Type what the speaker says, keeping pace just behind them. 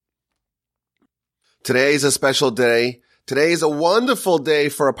Today is a special day. Today is a wonderful day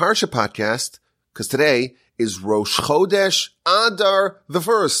for a Parsha podcast because today is Rosh Chodesh Adar the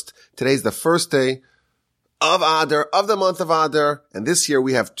first. Today's the first day of Adar, of the month of Adar. And this year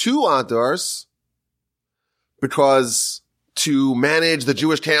we have 2 Adars because to manage the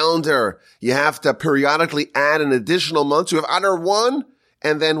Jewish calendar, you have to periodically add an additional month. So we have Adar 1,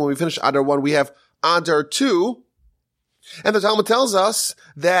 and then when we finish Adar 1, we have Adar 2. And the Talmud tells us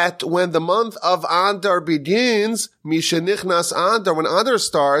that when the month of Adar begins, Mishenichnas Adar, when Adar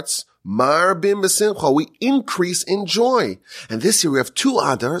starts, Marbim B'Simcha, we increase in joy. And this year we have 2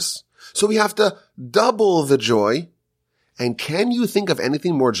 Adars, so we have to double the joy. And can you think of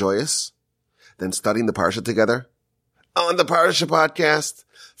anything more joyous than studying the Parsha together? On the Parsha podcast,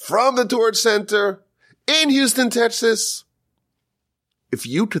 from the Torch Center, in Houston, Texas. If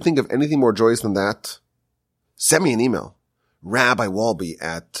you could think of anything more joyous than that, send me an email,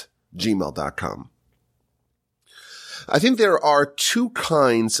 rabbiwalby@gmail.com. I think there are 2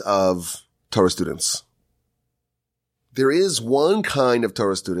 kinds of Torah students. There is one kind of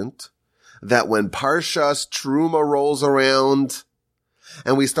Torah student that when Parshas Terumah rolls around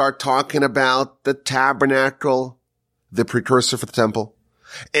and we start talking about the tabernacle, the precursor for the temple,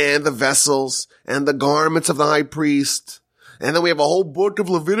 and the vessels and the garments of the high priest, and then we have a whole book of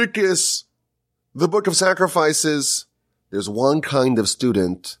Leviticus, the book of sacrifices. There's one kind of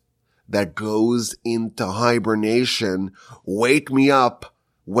student that goes into hibernation. Wake me up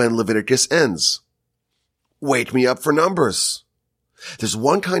when Leviticus ends. Wake me up for Numbers. There's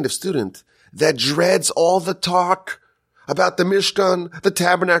one kind of student that dreads all the talk about the Mishkan, the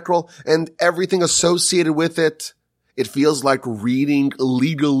tabernacle, and everything associated with it. It feels like reading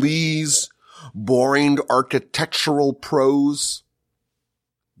legalese, boring architectural prose.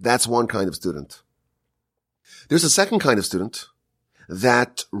 That's one kind of student. There's a second kind of student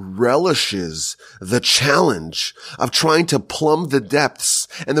that relishes the challenge of trying to plumb the depths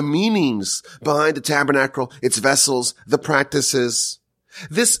and the meanings behind the tabernacle, its vessels, the practices.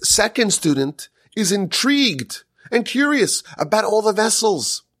 This second student is intrigued and curious about all the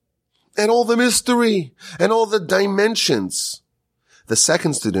vessels and all the mystery and all the dimensions. The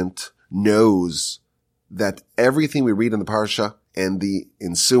second student knows that everything we read in the Parsha and the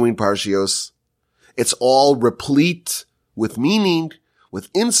ensuing Parshios, it's all replete with meaning, with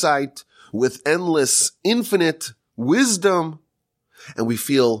insight, with endless, infinite wisdom. And we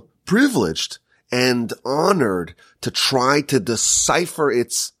feel privileged and honored to try to decipher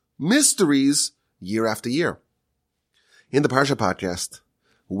its mysteries year after year. In the Parsha podcast,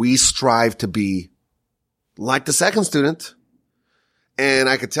 we strive to be like the second student. And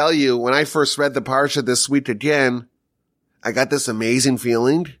I could tell you, when I first read the Parsha this week again, I got this amazing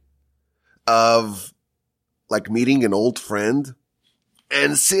feeling of like meeting an old friend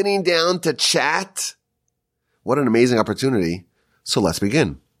and sitting down to chat. What an amazing opportunity. So let's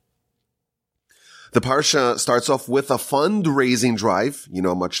begin. The Parsha starts off with a fundraising drive. You know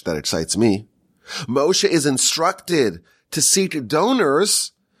how much that excites me. Moshe is instructed to seek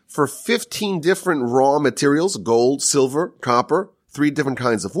donors for 15 different raw materials: gold, silver, copper, 3 different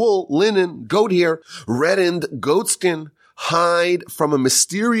kinds of wool, linen, goat hair, reddened goatskin, hide from a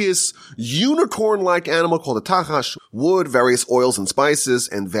mysterious unicorn-like animal called a tachash, wood, various oils and spices,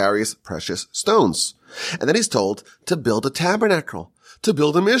 and various precious stones. And then he's told to build a tabernacle, to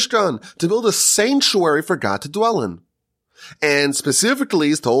build a mishkan, to build a sanctuary for God to dwell in. And specifically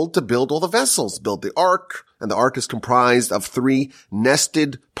he's told to build all the vessels, build the ark, and the ark is comprised of 3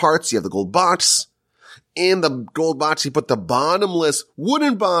 nested parts. You have the gold box. In the gold box, you put the bottomless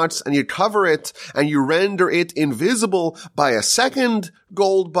wooden box and you cover it and you render it invisible by a second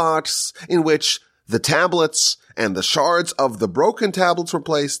gold box in which the tablets and the shards of the broken tablets were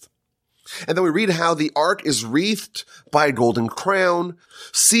placed. And then we read how the ark is wreathed by a golden crown,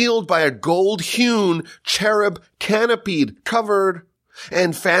 sealed by a gold-hewn cherub canopied, covered,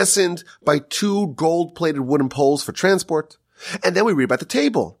 and fastened by 2 gold-plated wooden poles for transport. And then we read about the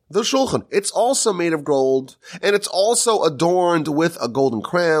table, the shulchan. It's also made of gold, and it's also adorned with a golden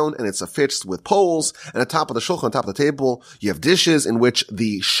crown, and it's affixed with poles. And on top of the shulchan, on top of the table, you have dishes in which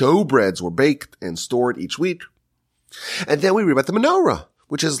the showbreads were baked and stored each week. And then we read about the menorah,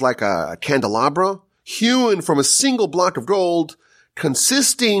 which is like a candelabra hewn from a single block of gold,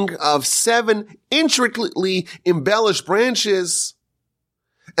 consisting of 7 intricately embellished branches.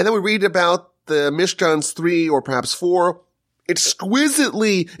 And then we read about the Mishkan's 3 or perhaps 4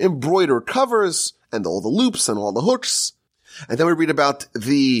 exquisitely embroidered covers and all the loops and all the hooks. And then we read about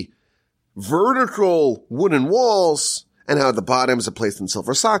the vertical wooden walls and how the bottoms are placed in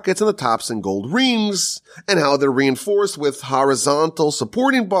silver sockets and the tops in gold rings and how they're reinforced with horizontal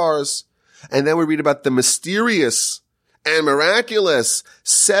supporting bars. And then we read about the mysterious and miraculous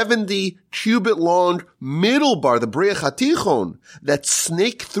 70 cubit long middle bar, the Bria Chatichon, that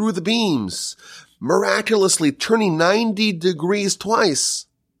snaked through the beams, miraculously turning 90 degrees twice.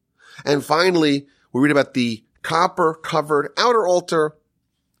 And finally, we read about the copper-covered outer altar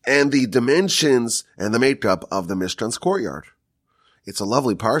and the dimensions and the makeup of the Mishkan's courtyard. It's a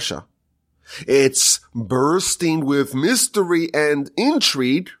lovely Parsha. It's bursting with mystery and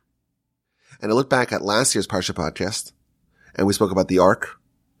intrigue. And I looked back at last year's Parsha podcast, and we spoke about the Ark.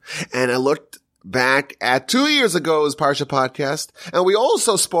 And I looked back at 2 years ago's Parsha podcast, and we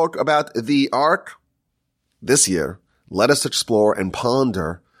also spoke about the Ark. This year, let us explore and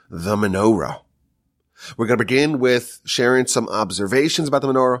ponder the Menorah. We're going to begin with sharing some observations about the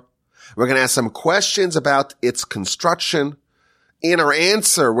Menorah. We're going to ask some questions about its construction. In our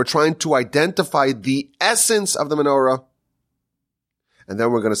answer, we're trying to identify the essence of the Menorah. And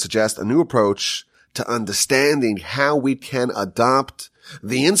then we're going to suggest a new approach to understanding how we can adopt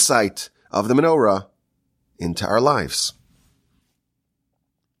the insight of the Menorah into our lives.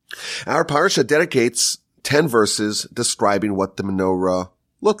 Our Parsha dedicates 10 verses describing what the Menorah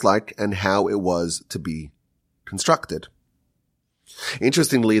looked like and how it was to be constructed.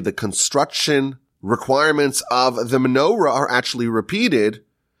 Interestingly, the construction requirements of the Menorah are actually repeated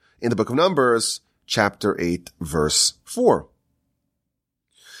in the book of Numbers, chapter 8, verse 4.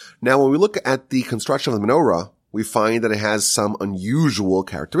 Now, when we look at the construction of the Menorah, we find that it has some unusual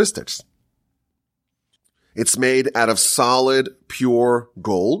characteristics. It's made out of solid, pure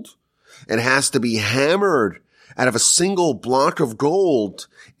gold. It has to be hammered out of a single block of gold.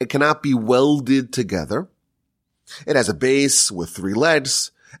 It cannot be welded together. It has a base with 3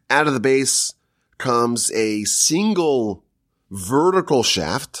 legs. Out of the base comes a single vertical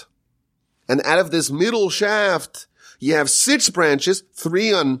shaft. And out of this middle shaft, you have 6 branches,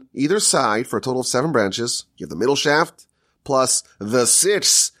 3 on either side for a total of 7 branches. You have the middle shaft plus the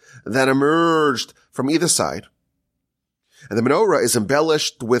 6 that emerged from either side. And the menorah is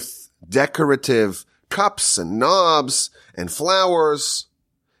embellished with decorative cups and knobs and flowers,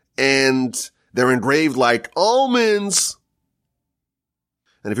 and they're engraved like almonds.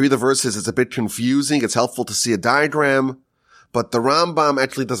 And if you read the verses, it's a bit confusing. It's helpful to see a diagram, but the Rambam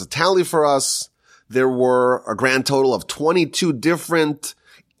actually does a tally for us. There were a grand total of 22 different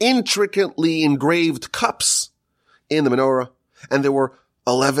intricately engraved cups in the menorah, and there were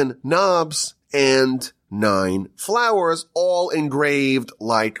 11 knobs and 9 flowers, all engraved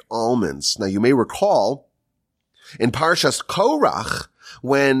like almonds. Now, you may recall in Parshas Korach,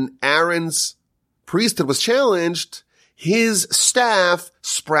 when Aaron's priesthood was challenged, his staff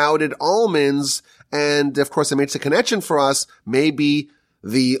sprouted almonds, and of course it makes a connection for us. Maybe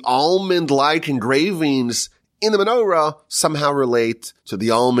the almond-like engravings in the menorah somehow relate to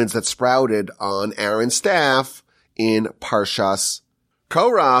the almonds that sprouted on Aaron's staff in Parshas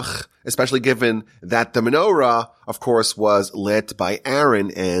Korach, especially given that the menorah, of course, was lit by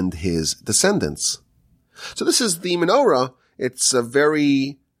Aaron and his descendants. So this is the menorah. It's a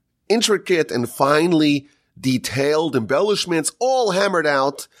very intricate and finely detailed embellishments, all hammered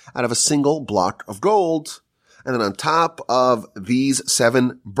out of a single block of gold. And then on top of these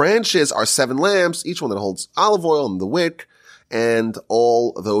 7 branches are 7 lamps, each one that holds olive oil and the wick, and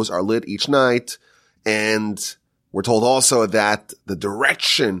all those are lit each night. And we're told also that the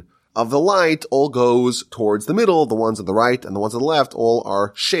direction of the light all goes towards the middle. The ones on the right and the ones on the left all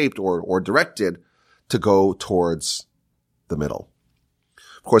are shaped or directed to go towards the middle.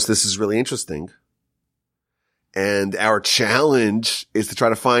 Of course, this is really interesting. And our challenge is to try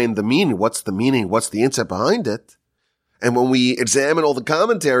to find the meaning. What's the meaning? What's the insight behind it? And when we examine all the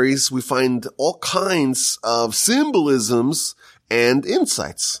commentaries, we find all kinds of symbolisms and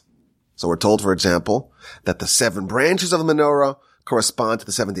insights. So we're told, for example, that the 7 branches of the menorah correspond to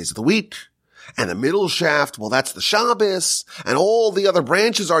the 7 days of the week. And the middle shaft, well, that's the Shabbos. And all the other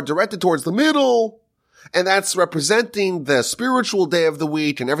branches are directed towards the middle. And that's representing the spiritual day of the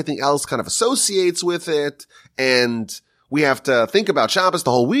week, and everything else kind of associates with it. And we have to think about Shabbos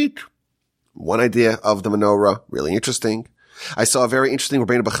the whole week. One idea of the menorah, really interesting. I saw a very interesting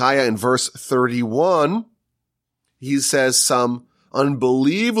Rabbeinu Bechaya in verse 31. He says some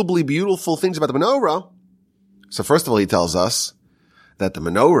unbelievably beautiful things about the menorah. So first of all, he tells us that the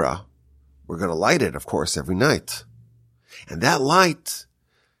menorah, we're going to light it, of course, every night. And that light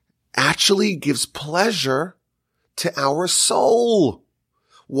actually gives pleasure to our soul.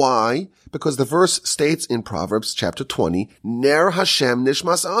 Why? Because the verse states in Proverbs chapter 20, Ner Hashem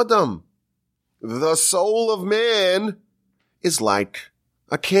Nishmas Adam. The soul of man is like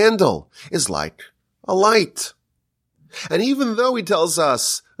a candle, is like a light. And even though he tells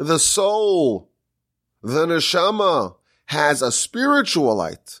us the soul, the neshama, has a spiritual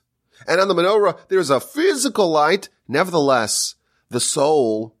light. And on the menorah, there's a physical light. Nevertheless, the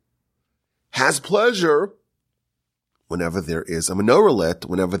soul has pleasure whenever there is a menorah lit,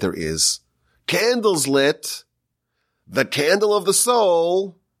 whenever there is candles lit. The candle of the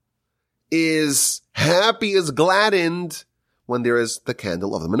soul is happy, is gladdened when there is the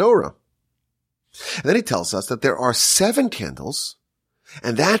candle of the menorah. And then he tells us that there are 7 candles,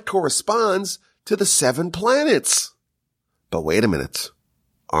 and that corresponds to the 7 planets. But wait a minute.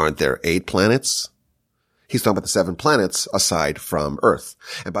 Aren't there 8 planets? He's talking about the 7 planets aside from Earth.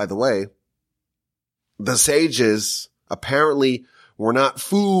 And by the way, the sages apparently were not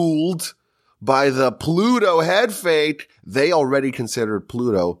fooled by the Pluto head fake. They already considered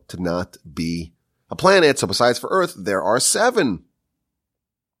Pluto to not be a planet. So besides for Earth, there are 7.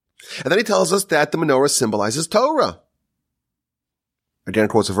 And then he tells us that the menorah symbolizes Torah. Again,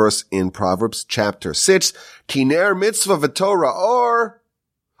 quotes a verse in Proverbs chapter 6, Kiner mitzvah v'Torah or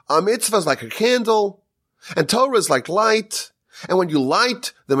a mitzvah is like a candle, and Torah is like light. And when you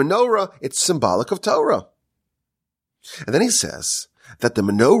light the menorah, it's symbolic of Torah. And then he says that the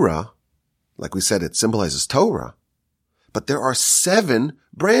menorah, like we said, it symbolizes Torah, but there are 7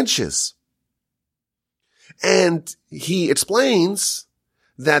 branches. And he explains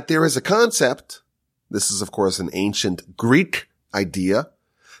that there is a concept, this is of course an ancient Greek idea,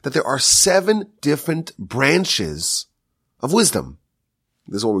 that there are 7 different branches of wisdom.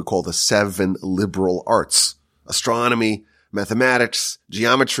 This is what we call the 7 liberal arts: astronomy, mathematics,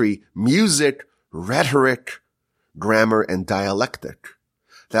 geometry, music, rhetoric, grammar, and dialectic.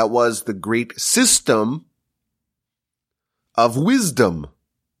 That was the great system of wisdom.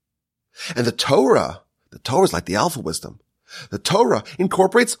 And the Torah is like the alpha wisdom. The Torah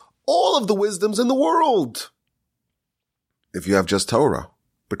incorporates all of the wisdoms in the world. If you have just Torah,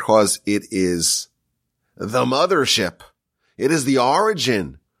 because it is the mothership, it is the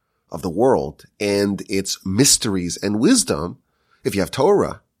origin of the world and its mysteries and wisdom. If you have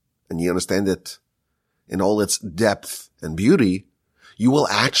Torah and you understand it in all its depth and beauty, you will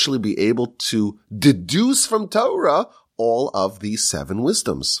actually be able to deduce from Torah all of these 7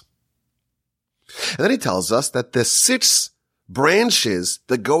 wisdoms. And then he tells us that the 6 branches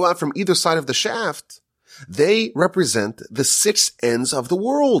that go out from either side of the shaft, they represent the 6 ends of the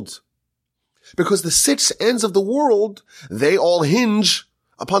world. Because the 6 ends of the world, they all hinge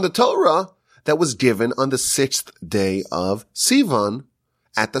upon the Torah that was given on the 6th day of Sivan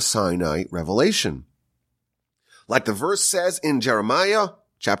at the Sinai revelation. Like the verse says in Jeremiah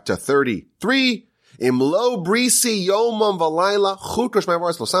chapter 33, Im lo brisi yomam v'layla chut kosh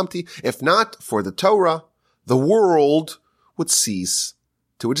ma'avaros lo samti. If not for the Torah, the world would cease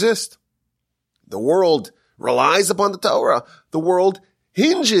to exist. The world relies upon the Torah. The world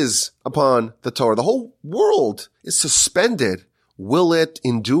hinges upon the Torah. The whole world is suspended. Will it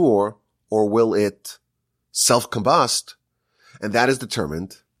endure or will it self-combust? And that is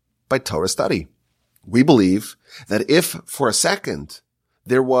determined by Torah study. We believe that if for a second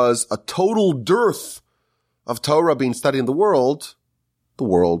there was a total dearth of Torah being studied in the world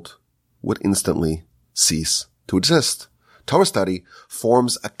would instantly cease to exist. Torah study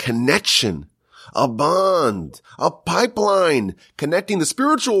forms a connection, a bond, a pipeline connecting the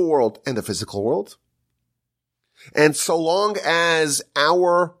spiritual world and the physical world. And so long as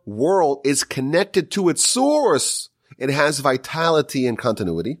our world is connected to its source, it has vitality and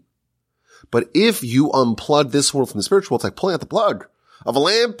continuity. But if you unplug this world from the spiritual, it's like pulling out the plug of a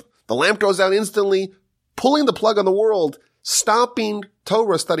lamp. The lamp goes out instantly. Pulling the plug on the world, stopping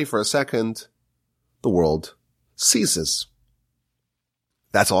Torah study for a second, the world ceases.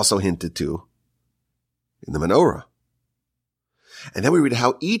 That's also hinted to in the menorah. And then we read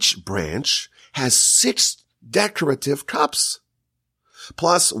how each branch has 6 decorative cups,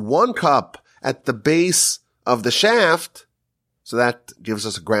 plus 1 cup at the base of the shaft. So that gives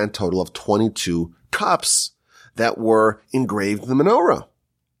us a grand total of 22 cups that were engraved in the menorah.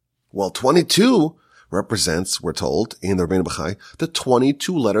 Well, 22 represents, we're told, in the Rebbeinu B'chai, the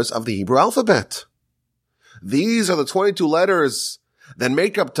 22 letters of the Hebrew alphabet. These are the 22 letters that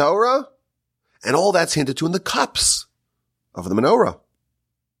make up Torah, and all that's hinted to in the cups of the menorah.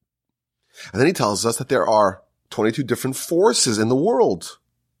 And then he tells us that there are 22 different forces in the world.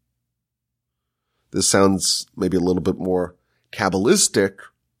 This sounds maybe a little bit more Kabbalistic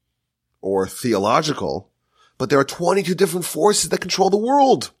or theological, but there are 22 different forces that control the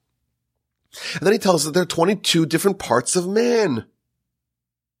world. And then he tells us that there are 22 different parts of man.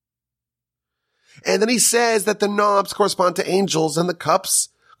 And then he says that the knobs correspond to angels and the cups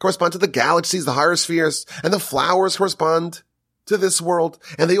correspond to the galaxies, the higher spheres, and the flowers correspond to to this world,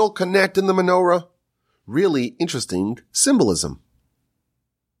 and they all connect in the menorah. Really interesting symbolism.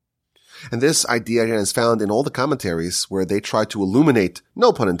 And this idea again is found in all the commentaries where they try to illuminate,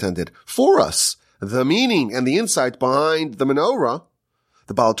 no pun intended, for us, the meaning and the insight behind the menorah.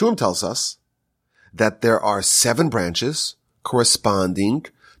 The Baal Turim tells us that there are 7 branches corresponding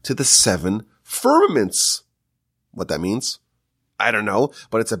to the 7 firmaments. What that means, I don't know,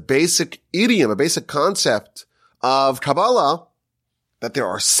 but it's a basic idiom, a basic concept of Kabbalah, that there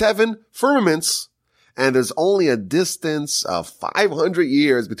are 7 firmaments, and there's only a distance of 500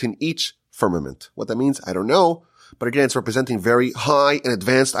 years between each firmament. What that means, I don't know, but again, it's representing very high and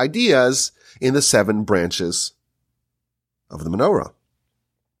advanced ideas in the 7 branches of the menorah.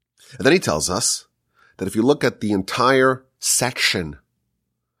 And then he tells us that if you look at the entire section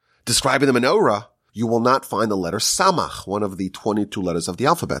describing the menorah, you will not find the letter Samach, one of the 22 letters of the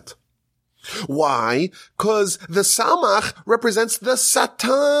alphabet. Why? Because the Samach represents the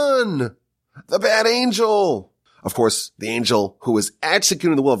Satan, the bad angel. Of course, the angel who is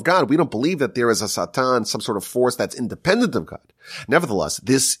executing the will of God. We don't believe that there is a Satan, some sort of force that's independent of God. Nevertheless,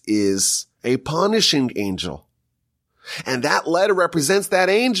 this is a punishing angel. And that letter represents that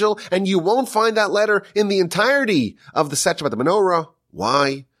angel, and you won't find that letter in the entirety of the section about the menorah.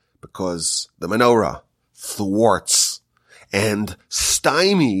 Why? Because the menorah thwarts and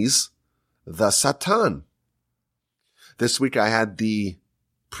stymies the Satan. This week I had the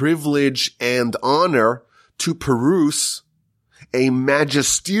privilege and honor to peruse a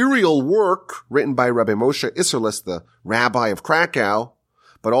magisterial work written by Rabbi Moshe Isserles, the rabbi of Krakow,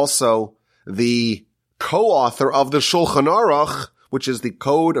 but also the co-author of the Shulchan Aruch, which is the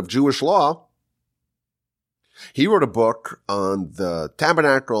code of Jewish law. He wrote a book on the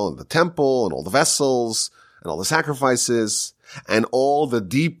tabernacle and the temple and all the vessels and all the sacrifices and all the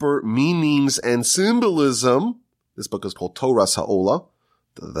deeper meanings and symbolism. This book is called Torah Sa'ola,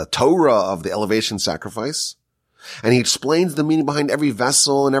 the Torah of the elevation sacrifice. And he explains the meaning behind every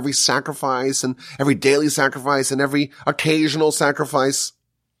vessel and every sacrifice and every daily sacrifice and every occasional sacrifice.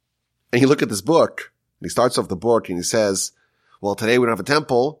 And you look at this book, and he starts off the book and he says, well, today we don't have a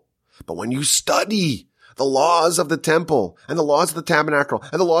temple, but when you study the laws of the temple and the laws of the tabernacle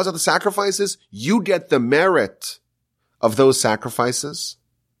and the laws of the sacrifices, you get the merit of those sacrifices.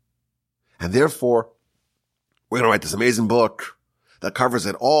 And therefore, we're going to write this amazing book that covers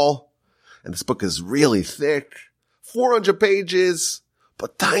it all. And this book is really thick, 400 pages,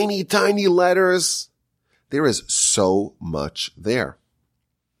 but tiny, tiny letters. There is so much there.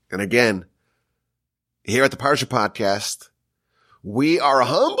 And again, here at the Parsha podcast, we are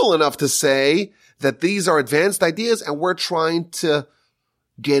humble enough to say that these are advanced ideas and we're trying to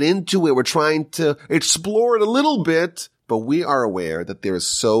get into it. We're trying to explore it a little bit, but we are aware that there is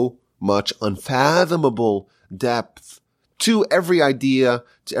so much unfathomable depth to every idea,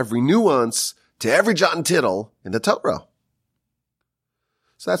 to every nuance, to every jot and tittle in the Torah.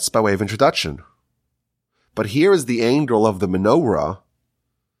 So that's by way of introduction. But here is the angle of the menorah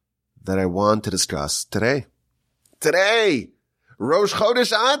that I want to discuss today. Today, Rosh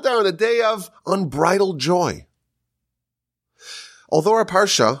Chodesh Adar, the day of unbridled joy. Although our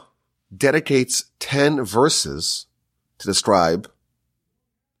Parsha dedicates 10 verses to describe,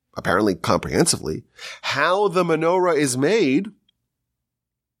 apparently comprehensively, how the menorah is made,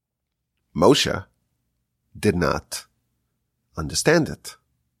 Moshe did not understand it.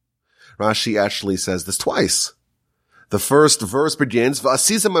 Rashi actually says this twice. The first verse begins,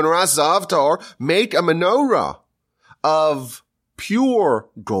 V'asisa menorah zav tahor, make a menorah of pure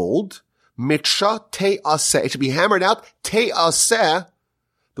gold, miksha te'aseh. It should be hammered out, te'aseh.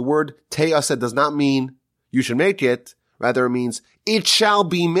 The word te'aseh does not mean you should make it. Rather, it means it shall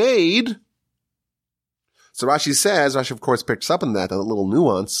be made. So Rashi of course picks up on that, a little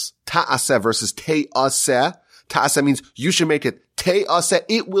nuance. Ta'aseh versus te'aseh. Ta'aseh means you should make it. Te'aseh,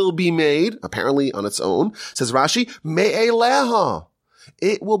 it will be made, apparently on its own. Says Rashi, me'eleha.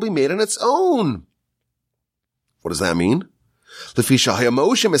 It will be made on its own. What does that mean? Lefisha haya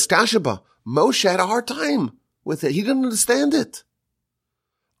Moshe miskasheba. Moshe had a hard time with it. He didn't understand it.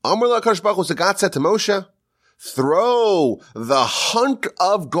 Amar LaKadosh Baruch Hu, so God said to Moshe, throw the hunk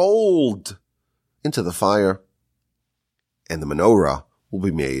of gold into the fire, and the menorah will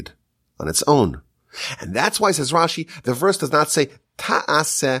be made on its own. And that's why, says Rashi, the verse does not say,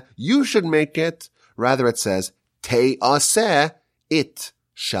 ta'aseh, you should make it. Rather, it says, te'aseh, it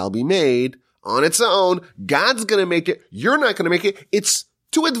shall be made on its own. God's going to make it. You're not going to make it. It's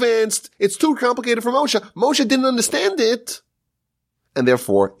too advanced. It's too complicated for Moshe. Moshe didn't understand it. And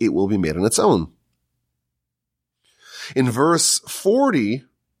therefore, it will be made on its own. In verse 40,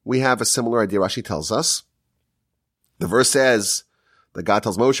 we have a similar idea. Rashi tells us The verse says that God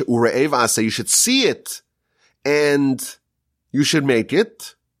tells Moshe, Ure'eva say you should see it and you should make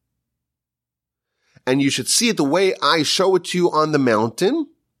it. And you should see it the way I show it to you on the mountain.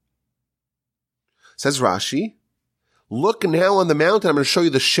 Says Rashi, look now on the mountain. I'm going to show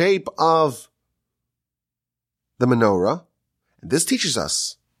you the shape of the menorah. And this teaches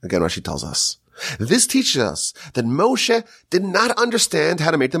us, again, Rashi tells us, this teaches us that Moshe did not understand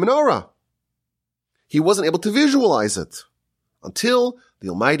how to make the menorah. He wasn't able to visualize it until the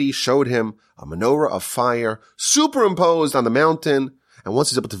Almighty showed him a menorah of fire superimposed on the mountain. And once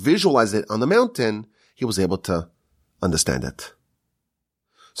he's able to visualize it on the mountain, he was able to understand it.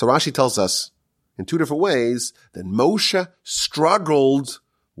 So Rashi tells us in two different ways that Moshe struggled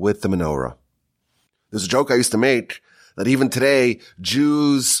with the menorah. There's a joke I used to make that even today,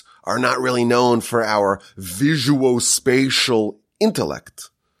 Jews are not really known for our visuospatial intellect.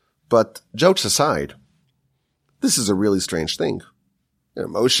 But jokes aside, this is a really strange thing.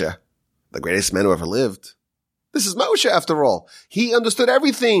 Moshe, the greatest man who ever lived. This is Moshe after all. He understood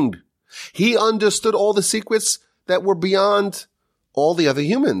everything. He understood all the secrets that were beyond all the other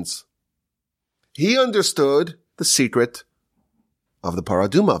humans. He understood the secret of the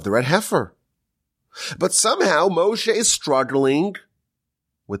paraduma, of the red heifer. But somehow Moshe is struggling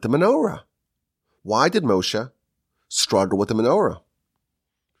with the menorah. Why did Moshe struggle with the menorah?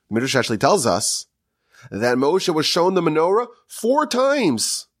 The Midrash actually tells us that Moshe was shown the menorah 4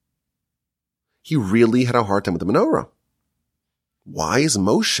 times. He really had a hard time with the menorah. Why is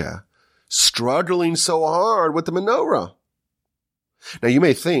Moshe struggling so hard with the menorah? Now you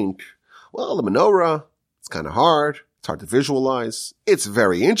may think, well, the menorah, it's kind of hard. It's hard to visualize. It's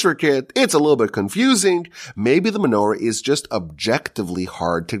very intricate. It's a little bit confusing. Maybe the menorah is just objectively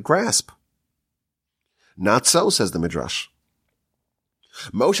hard to grasp. Not so, says the Midrash.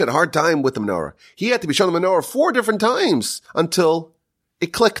 Moshe had a hard time with the menorah. He had to be shown the menorah 4 different times until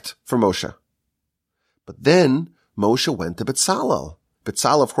it clicked for Moshe. But then Moshe went to Bezalel.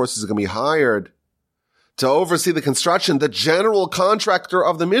 Bezalel, of course, is going to be hired to oversee the construction. The general contractor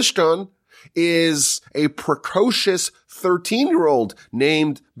of the Mishkan is a precocious 13-year-old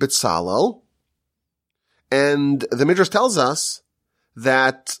named Bezalel. And the Midrash tells us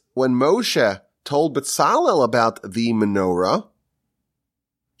that when Moshe told Bezalel about the menorah,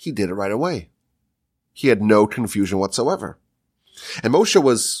 he did it right away. He had no confusion whatsoever. And Moshe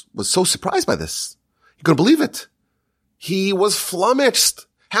was so surprised by this. He couldn't believe it. He was flummoxed.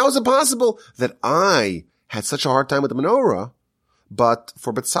 How is it possible that I had such a hard time with the menorah, but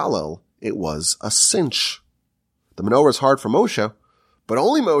for Bezalel, it was a cinch? The menorah is hard for Moshe, but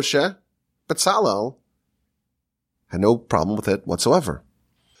only Moshe, Bezalel, had no problem with it whatsoever.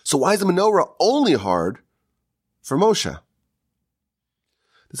 So why is the menorah only hard for Moshe?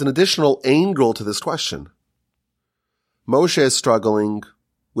 There's an additional angle to this question. Moshe is struggling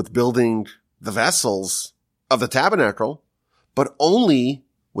with building the vessels of the tabernacle, but only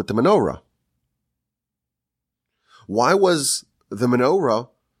with the menorah. Why was the menorah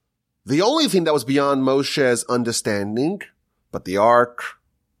the only thing that was beyond Moshe's understanding, but the ark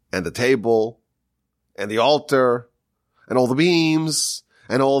and the table and the altar and all the beams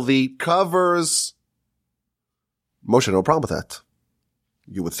and all the covers? Moshe had no problem with that.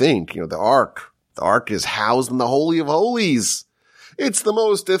 You would think, the ark is housed in the Holy of Holies. It's the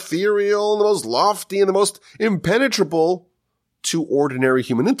most ethereal, the most lofty, and the most impenetrable to ordinary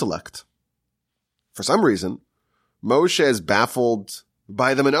human intellect. For some reason, Moshe is baffled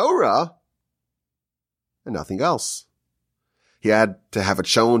by the menorah and nothing else. He had to have it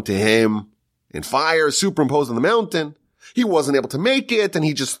shown to him in fire, superimposed on the mountain. He wasn't able to make it, and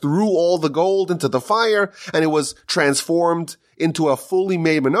he just threw all the gold into the fire, and it was transformed into a fully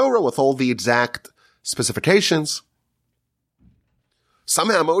made menorah with all the exact specifications.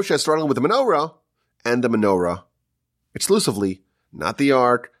 Somehow Moshe is struggling with the menorah, and the menorah exclusively, not the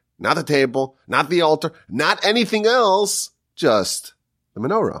ark, not the table, not the altar, not anything else, just the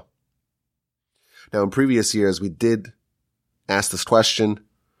menorah. Now, in previous years, we did ask this question,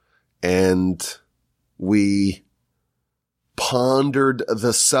 and we pondered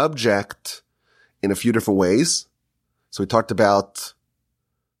the subject in a few different ways. So we talked about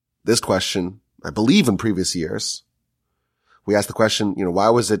this question, I believe, in previous years. We asked the question, why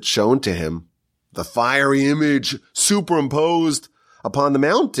was it shown to him, the fiery image superimposed upon the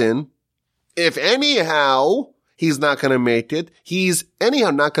mountain, if anyhow he's not going to make it, he's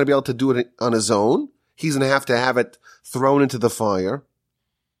anyhow not going to be able to do it on his own. He's going to have it thrown into the fire.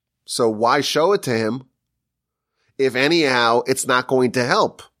 So why show it to him if anyhow it's not going to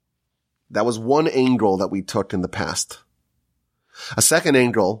help? That was one angle that we took in the past. A second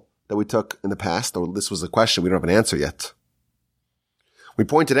angle that we took in the past, or this was a question we don't have an answer yet. We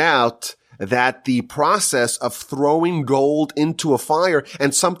pointed out that the process of throwing gold into a fire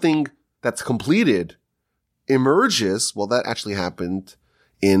and something that's completed emerges, well, that actually happened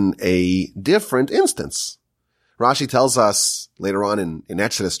in a different instance. Rashi tells us later on in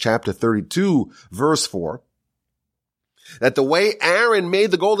Exodus chapter 32, verse 4, that the way Aaron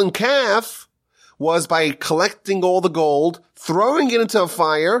made the golden calf was by collecting all the gold, throwing it into a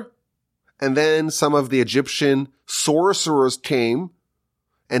fire, and then some of the Egyptian sorcerers came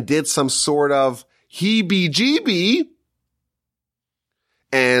and did some sort of heebie-jeebie,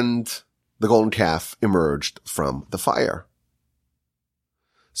 and the golden calf emerged from the fire.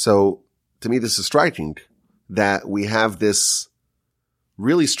 So, to me, this is striking that we have this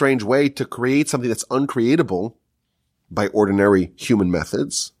really strange way to create something that's uncreatable by ordinary human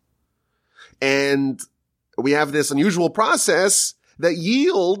methods. And we have this unusual process that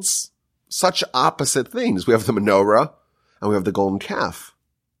yields such opposite things. We have the menorah and we have the golden calf.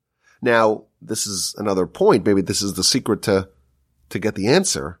 Now, this is another point. Maybe this is the secret to get the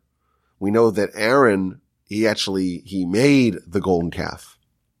answer. We know that Aaron, he made the golden calf.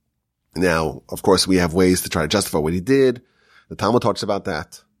 Now, of course, we have ways to try to justify what he did. The Talmud talks about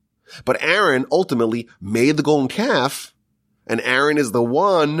that. But Aaron ultimately made the golden calf, and Aaron is the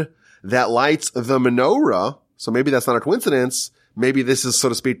one that lights the menorah. So maybe that's not a coincidence. Maybe this is, so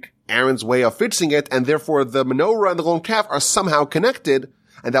to speak, Aaron's way of fixing it, and therefore the menorah and the golden calf are somehow connected,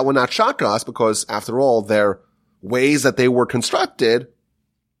 and that would not shock us because, after all, their ways that they were constructed,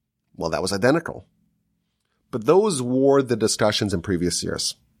 well, that was identical. But those were the discussions in previous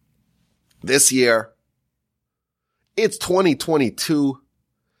years. This year, it's 2022.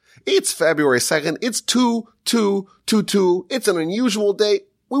 It's February 2nd. It's 2/2/22. It's an unusual date.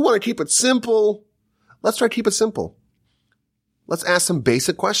 We want to keep it simple. Let's try to keep it simple. Let's ask some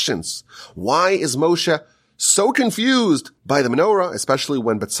basic questions. Why is Moshe so confused by the menorah, especially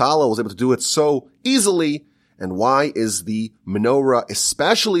when Bezalel was able to do it so easily? And why is the menorah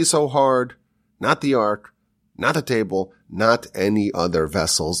especially so hard? Not the ark, not the table, not any other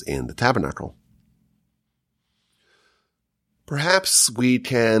vessels in the tabernacle. Perhaps we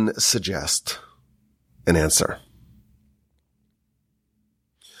can suggest an answer.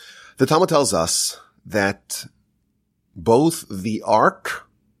 The Talmud tells us that both the ark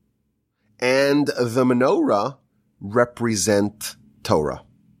and the menorah represent Torah.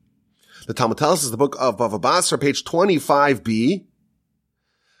 The Talmud tells us in the book of Bava Basra, page 25b,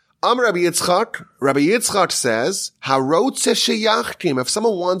 Rabbi Yitzchak says, Harotze sheyachkim, if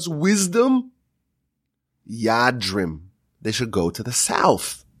someone wants wisdom, yadrim, they should go to the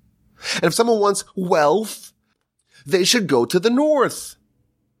south. And if someone wants wealth, they should go to the north.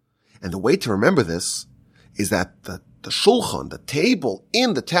 And the way to remember this is that the shulchan, the table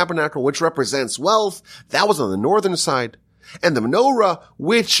in the tabernacle, which represents wealth, that was on the northern side. And the menorah,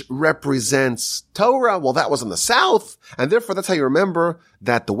 which represents Torah, well, that was on the south. And therefore, that's how you remember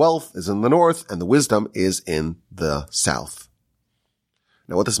that the wealth is in the north and the wisdom is in the south.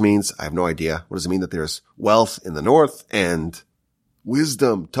 Now, what this means, I have no idea. What does it mean that there's wealth in the north and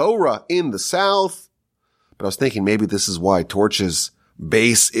wisdom, Torah, in the south? But I was thinking maybe this is why Torch's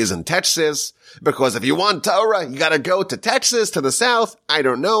base is in Texas, because if you want Torah, you gotta go to Texas, to the south. I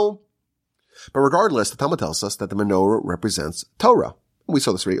don't know. But regardless, the Talmud tells us that the menorah represents Torah. We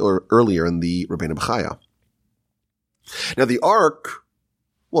saw this earlier in the Rabbeinu B'chaya. Now the ark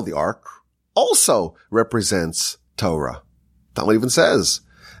also represents Torah. Talmud even says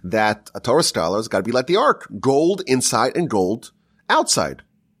that a Torah scholar has got to be like the ark, gold inside and gold outside.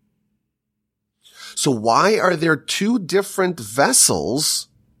 So why are there two different vessels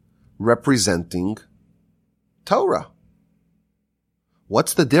representing Torah?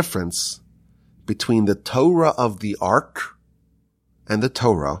 What's the difference between the Torah of the ark and the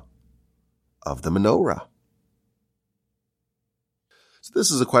Torah of the menorah? So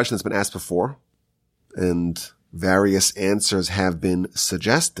this is a question that's been asked before, and various answers have been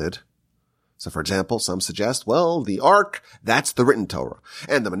suggested. So for example, some suggest, well, the ark, that's the written Torah,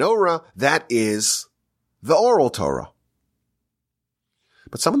 and the menorah, that is the oral Torah.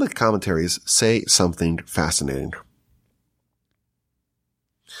 But some of the commentaries say something fascinating.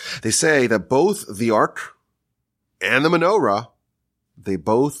 They say that both the ark and the menorah, they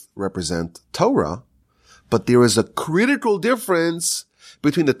both represent Torah, but there is a critical difference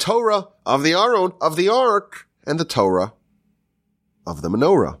between the Torah of the Aron, of the ark, and the Torah of the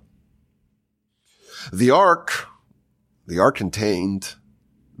menorah. The ark contained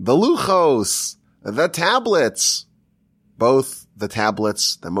the luchos, the tablets, both the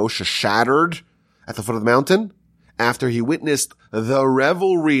tablets that Moshe shattered at the foot of the mountain, after he witnessed the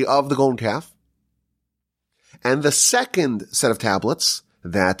revelry of the golden calf, and the second set of tablets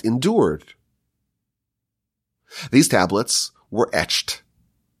that endured. These tablets were etched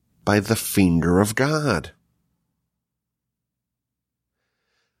by the finger of God.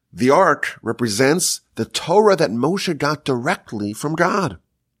 The ark represents the Torah that Moshe got directly from God.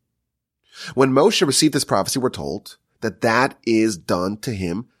 When Moshe received this prophecy, we're told that is done to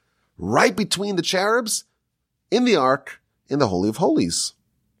him right between the cherubs in the ark in the Holy of Holies.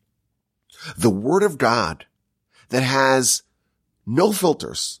 The Word of God that has no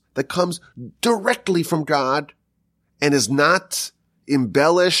filters, that comes directly from God and is not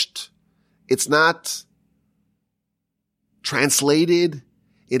embellished, it's not translated,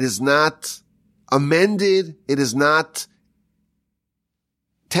 it is not amended, it is not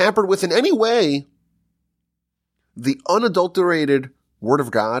tampered with in any way. The unadulterated Word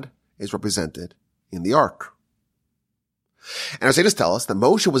of God is represented in the ark. And our sages tell us that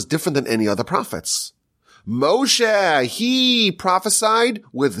Moshe was different than any other prophets. Moshe, he prophesied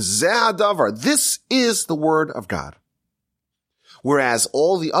with Zeh Hadavar. This is the Word of God. Whereas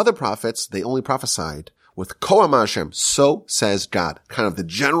all the other prophets, they only prophesied with Ko Amar Hashem, so says God. Kind of the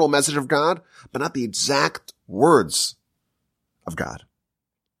general message of God, but not the exact words of God.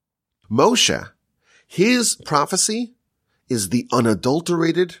 Moshe, his prophecy is the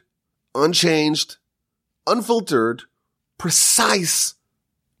unadulterated, unchanged, unfiltered, precise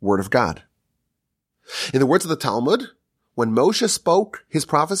Word of God. In the words of the Talmud, when Moshe spoke his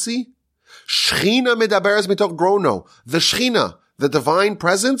prophecy, Shechina medaberes mitoch grono. The Shechina, the divine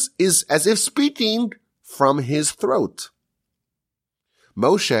presence, is as if speaking from his throat.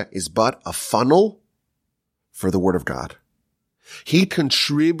 Moshe is but a funnel for the Word of God. He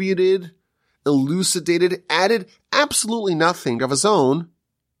contributed, elucidated, added absolutely nothing of his own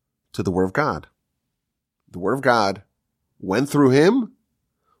to the Word of God. The Word of God went through him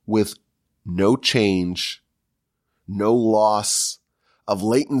with no change, no loss of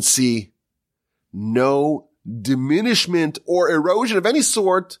latency, no diminishment or erosion of any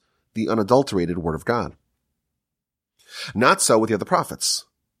sort, the unadulterated Word of God. Not so with the other prophets.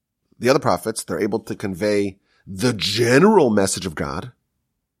 The other prophets, they're able to convey the general message of God,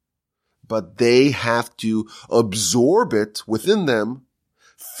 but they have to absorb it within them,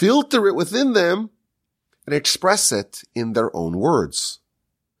 filter it within them, and express it in their own words.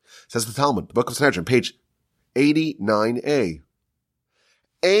 Says the Talmud, the Book of Sanhedrin, page 89a.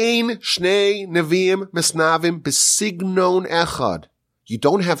 Ein shnei neviim mesnavim besignon echad. You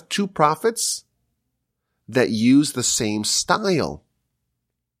don't have two prophets that use the same style.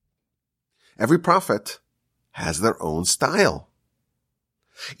 Every prophet has their own style.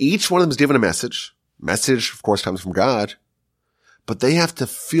 Each one of them is given a message. Message, of course, comes from God, but they have to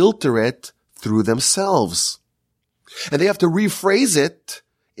filter it through themselves. And they have to rephrase it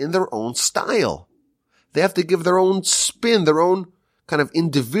in their own style. They have to give their own spin, their own kind of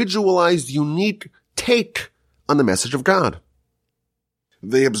individualized, unique take on the message of God.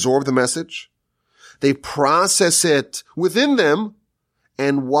 They absorb the message. They process it within them.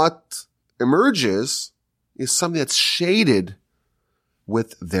 And what emerges is something that's shaded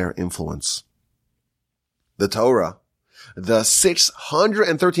with their influence. The Torah, the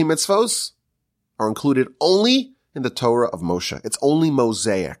 613 mitzvos, are included only in the Torah of Moshe. It's only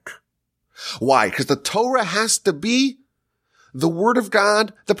Mosaic. Why? Because the Torah has to be the Word of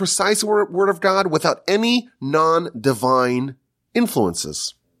God, the precise Word of God, without any non-divine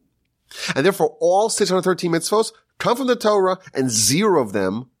influences. And therefore, all 613 mitzvos come from the Torah, and zero of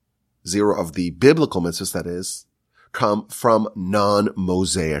the biblical mitzvos, that is, come from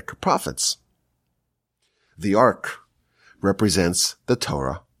non-Mosaic prophets. The Ark represents the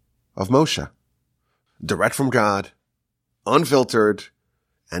Torah of Moshe. Direct from God, unfiltered,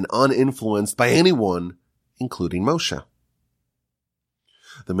 and uninfluenced by anyone, including Moshe.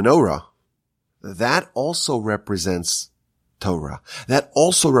 The Menorah, that also represents Torah. That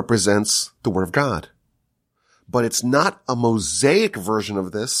also represents the Word of God. But it's not a Mosaic version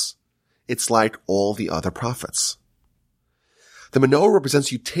of this. It's like all the other prophets. The Menorah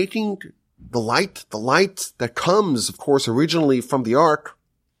represents you taking the light that comes, of course, originally from the ark,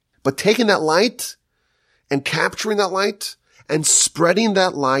 but taking that light and capturing that light and spreading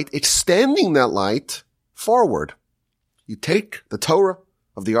that light, extending that light forward. You take the Torah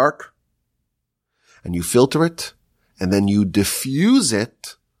of the ark and you filter it and then you diffuse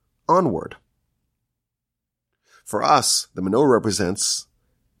it onward. For us, the Menorah represents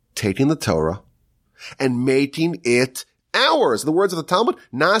taking the Torah and making it ours. The words of the Talmud,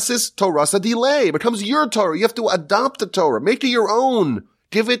 Nasis Torah Sadilei. It becomes your Torah. You have to adopt the Torah. Make it your own.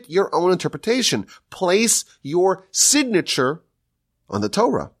 Give it your own interpretation. Place your signature on the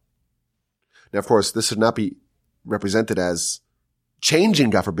Torah. Now, of course, this should not be represented as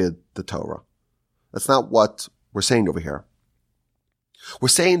changing, God forbid, the Torah. That's not what we're saying over here. We're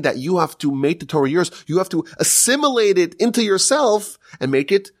saying that you have to make the Torah yours. You have to assimilate it into yourself and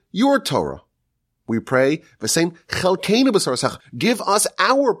make it your Torah. We pray, give us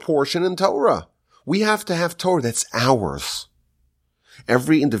our portion in Torah. We have to have Torah that's ours.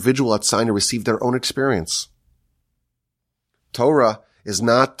 Every individual at Sinai received their own experience. Torah is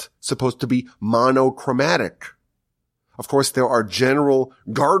not supposed to be monochromatic. Of course, there are general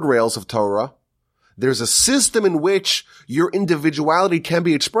guardrails of Torah. There's a system in which your individuality can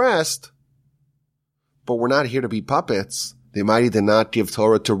be expressed, but we're not here to be puppets. The Almighty did not give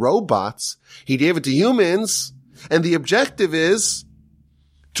Torah to robots. He gave it to humans, and the objective is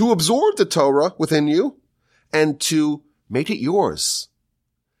to absorb the Torah within you and to make it yours.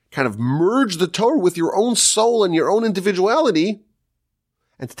 Kind of merge the Torah with your own soul and your own individuality,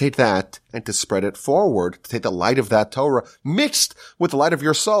 and to take that and to spread it forward, to take the light of that Torah mixed with the light of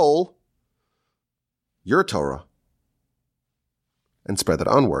your soul, your Torah, and spread that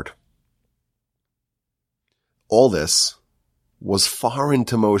onward. All this was foreign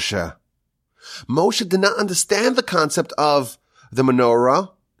to Moshe. Moshe did not understand the concept of the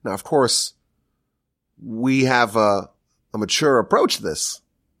menorah. Now, of course, we have a mature approach to this.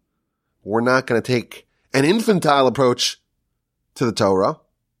 We're not going to take an infantile approach to the Torah.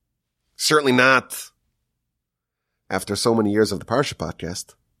 Certainly not after so many years of the Parsha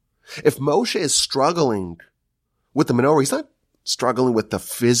podcast. If Moshe is struggling with the menorah, he's not struggling with the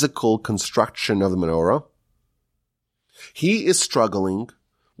physical construction of the menorah. He is struggling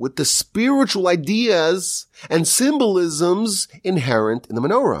with the spiritual ideas and symbolisms inherent in the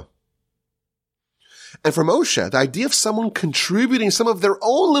menorah. And for Moshe, the idea of someone contributing some of their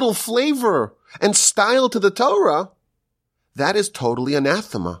own little flavor and style to the Torah, that is totally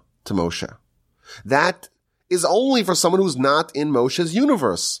anathema to Moshe. That is only for someone who's not in Moshe's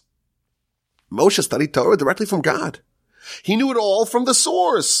universe. Moshe studied Torah directly from God. He knew it all from the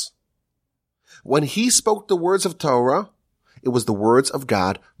source. When he spoke the words of Torah, it was the words of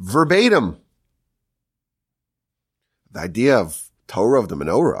God verbatim. The idea of Torah of the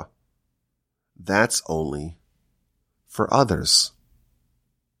menorah, that's only for others.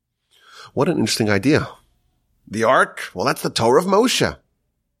 What an interesting idea. The ark, well, that's the Torah of Moshe.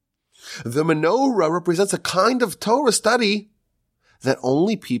 The menorah represents a kind of Torah study that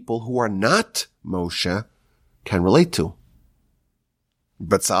only people who are not Moshe can relate to.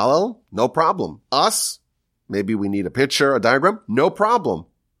 Bezalel, no problem. Us, maybe we need a picture, a diagram, no problem.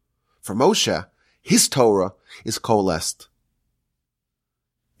 For Moshe, his Torah is coalesced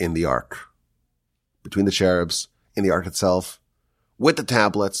in the ark, between the cherubs, in the ark itself, with the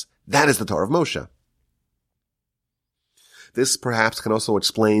tablets. That is the Torah of Moshe. This perhaps can also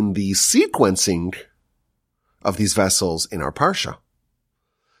explain the sequencing of these vessels in our Parsha.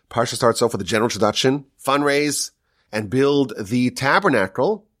 Parsha starts off with a general introduction, fundraise, and build the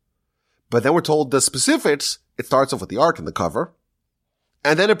tabernacle. But then we're told the specifics. It starts off with the ark and the cover.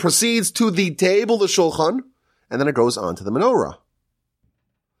 And then it proceeds to the table, the shulchan, and then it goes on to the menorah.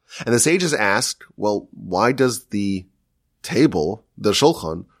 And the sages ask, well, why does the table, the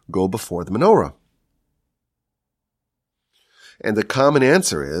shulchan, go before the menorah? And the common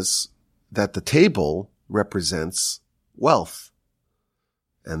answer is that the table represents wealth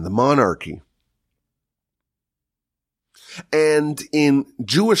and the monarchy. And in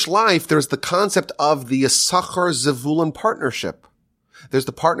Jewish life, there's the concept of the Issachar-Zevulun partnership. There's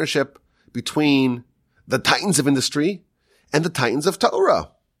the partnership between the titans of industry and the titans of Torah.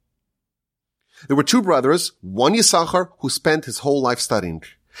 There were two brothers, one Yisachar, who spent his whole life studying,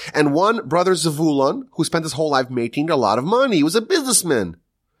 and one brother Zevulun, who spent his whole life making a lot of money. He was a businessman.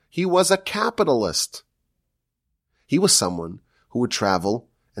 He was a capitalist. He was someone who would travel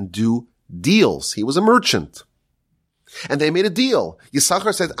and do deals. He was a merchant. And they made a deal.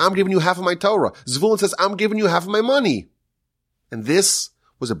 Yisachar says, I'm giving you half of my Torah. Zevulun says, I'm giving you half of my money. And this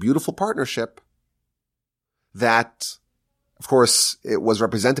was a beautiful partnership that, of course, it was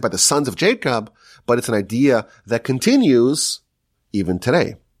represented by the sons of Jacob, but it's an idea that continues even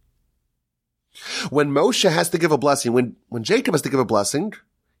today. When Moshe has to give a blessing, when Jacob has to give a blessing,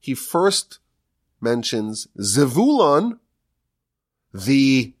 he first mentions Zevulun,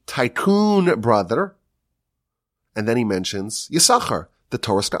 the tycoon brother, and then he mentions Yisachar, the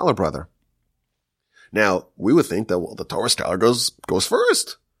Torah scholar brother. Now, we would think that, well, the Torah scholar goes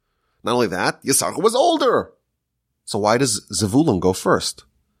first. Not only that, Yisachar was older. So why does Zevulun go first?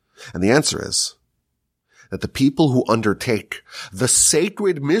 And the answer is that the people who undertake the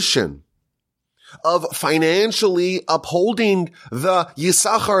sacred mission of financially upholding the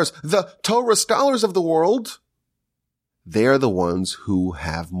Yisachars, the Torah scholars of the world, they're the ones who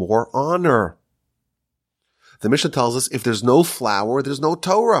have more honor. The Mishnah tells us if there's no flour, there's no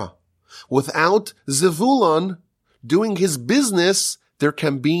Torah. Without Zevulun doing his business, there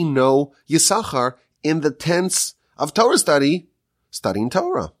can be no Yisachar in the tents of Torah study, studying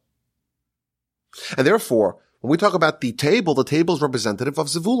Torah. And therefore, when we talk about the table is representative of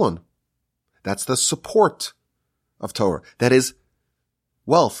Zevulun. That's the support of Torah. That is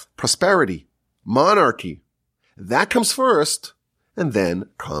wealth, prosperity, monarchy. That comes first, and then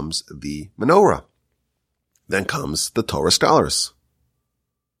comes the Menorah. Then comes the Torah scholars.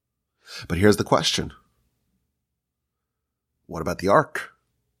 But here's the question. What about the Ark?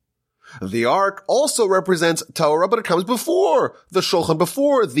 The Ark also represents Torah, but it comes before the Shulchan,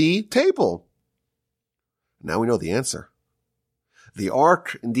 before the table. Now we know the answer. The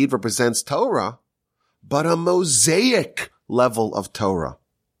Ark indeed represents Torah, but a Mosaic level of Torah.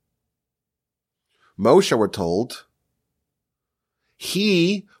 Moshe, we're told,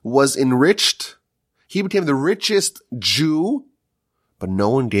 he was enriched. He became the richest Jew, but no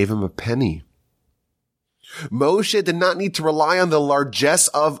one gave him a penny. Moshe did not need to rely on the largesse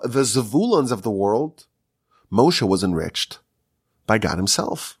of the Zevuluns of the world. Moshe was enriched by God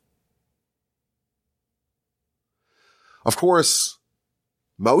himself. Of course,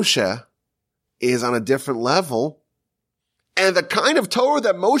 Moshe is on a different level, and the kind of Torah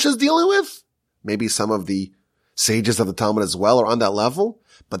that Moshe is dealing with, maybe some of the sages of the Talmud as well are on that level,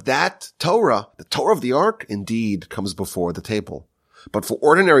 but that Torah, the Torah of the Ark, indeed comes before the table. But for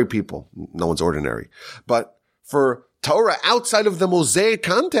ordinary people, no one's ordinary, but for Torah outside of the Mosaic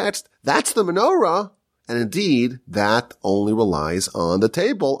context, that's the Menorah, and indeed, that only relies on the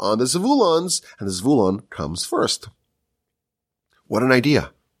table, on the Zevuluns, and the Zevulun comes first. What an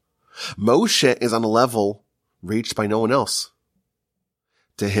idea. Moshe is on a level reached by no one else.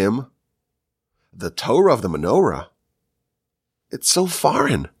 To him, the Torah of the Menorah, it's so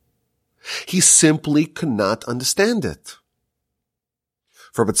foreign. He simply could not understand it.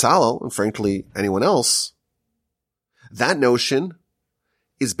 For Bezalel, and frankly anyone else, that notion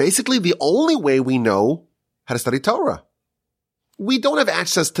is basically the only way we know how to study Torah. We don't have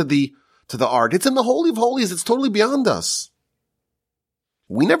access to the Ark. It's in the Holy of Holies. It's totally beyond us.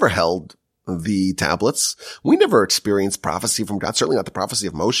 We never held the tablets. We never experienced prophecy from God, certainly not the prophecy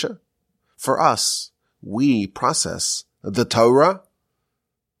of Moshe. For us, we process the Torah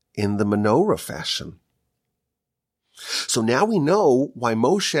in the Menorah fashion. So now we know why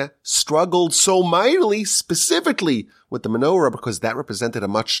Moshe struggled so mightily, specifically with the Menorah, because that represented a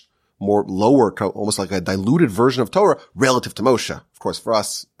much more lower, almost like a diluted version of Torah relative to Moshe. Of course, for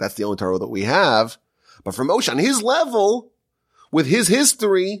us, that's the only Torah that we have. But for Moshe, on his level, with his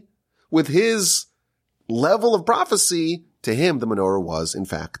history, with his level of prophecy, to him, the Menorah was, in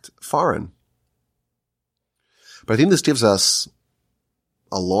fact, foreign. But I think this gives us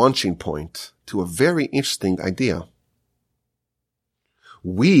a launching point to a very interesting idea.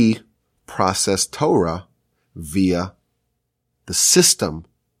 We process Torah via the system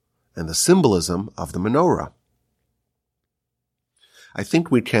and the symbolism of the Menorah. I think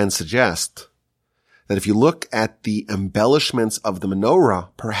we can suggest that if you look at the embellishments of the Menorah,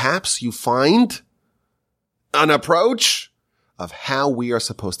 perhaps you find an approach of how we are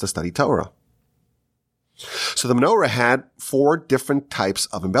supposed to study Torah. So the Menorah had 4 different types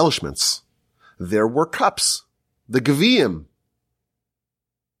of embellishments. There were cups, the Geviyim,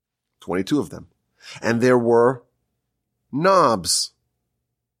 22 of them. And there were knobs.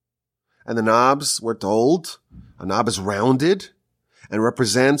 And the knobs, we're told, a knob is rounded and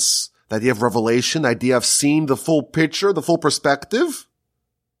represents the idea of revelation, the idea of seeing the full picture, the full perspective.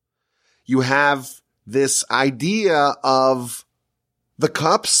 You have this idea of the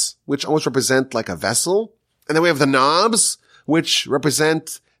cups, which almost represent like a vessel. And then we have the knobs, which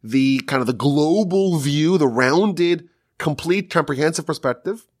represent the kind of the global view, the rounded, complete, comprehensive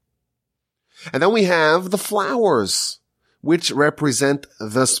perspective. And then we have the flowers, which represent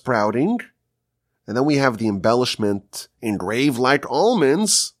the sprouting. And then we have the embellishment engraved like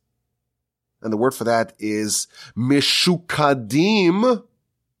almonds. And the word for that is mishukadim.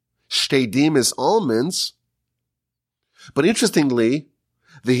 Shtedim is almonds. But interestingly,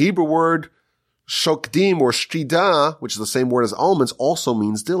 the Hebrew word shokdim or shtida, which is the same word as almonds, also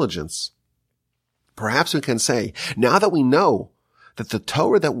means diligence. Perhaps we can say, now that we know that the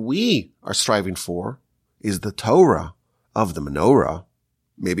Torah that we are striving for is the Torah of the Menorah,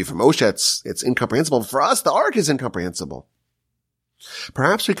 maybe for Moshe it's incomprehensible, but for us the Ark is incomprehensible.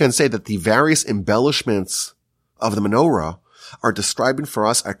 Perhaps we can say that the various embellishments of the menorah are describing for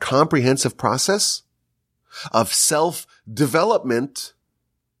us a comprehensive process of self-development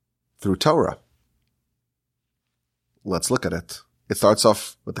through Torah. Let's look at it. It starts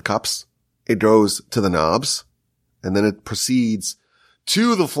off with the cups. It goes to the knobs, and then it proceeds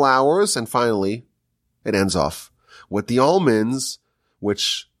to the flowers, and finally it ends off with the almonds,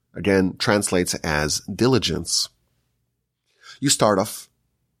 which again translates as diligence. You start off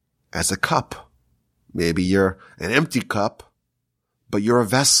as a cup. Maybe you're an empty cup, but you're a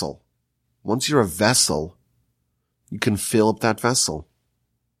vessel. Once you're a vessel, you can fill up that vessel.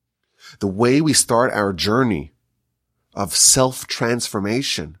 The way we start our journey of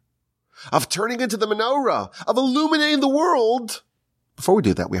self-transformation, of turning into the menorah, of illuminating the world, before we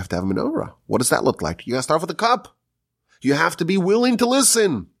do that, we have to have a menorah. What does that look like? You gotta start with a cup. You have to be willing to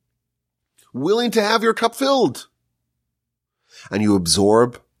listen, willing to have your cup filled. And you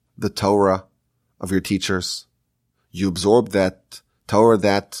absorb the Torah of your teachers. You absorb that Torah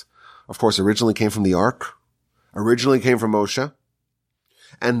that, of course, originally came from the Ark, originally came from Moshe.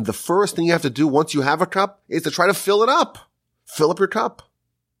 And the first thing you have to do once you have a cup is to try to fill it up. Fill up your cup.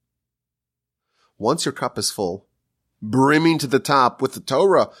 Once your cup is full, brimming to the top with the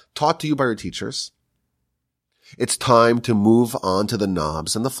Torah taught to you by your teachers, it's time to move on to the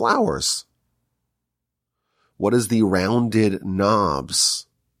knobs and the flowers. What is the rounded knobs?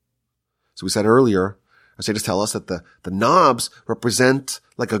 So we said earlier, our sages tell us that the knobs represent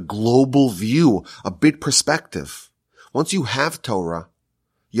like a global view, a big perspective. Once you have Torah,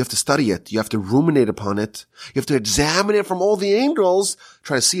 you have to study it. You have to ruminate upon it. You have to examine it from all the angles,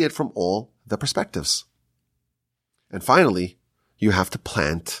 try to see it from all the perspectives. And finally, you have to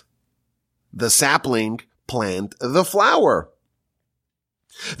plant the sapling, plant the flower.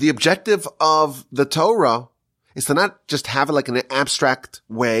 The objective of the Torah is to not just have it like in an abstract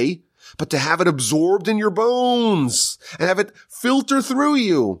way, but to have it absorbed in your bones and have it filter through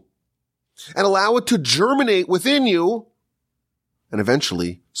you and allow it to germinate within you and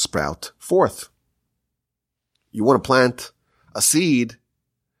eventually sprout forth. You want to plant a seed,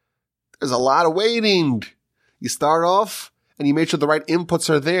 there's a lot of waiting. You start off and you make sure the right inputs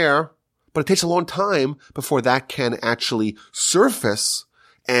are there, but it takes a long time before that can actually surface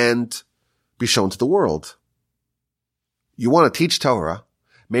and be shown to the world. You want to teach Torah,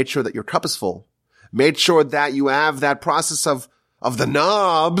 make sure that your cup is full, make sure that you have that process of the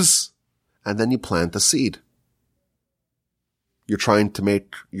knobs, and then you plant the seed. You're trying to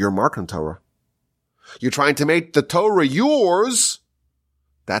make your mark on Torah. You're trying to make the Torah yours.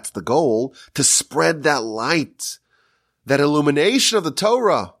 That's the goal, to spread that light, that illumination of the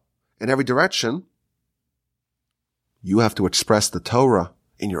Torah in every direction. You have to express the Torah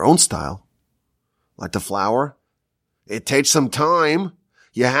in your own style. Like the flower, it takes some time.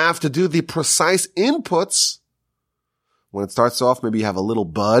 You have to do the precise inputs. When it starts off, maybe you have a little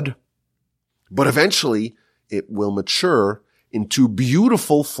bud, but eventually it will mature into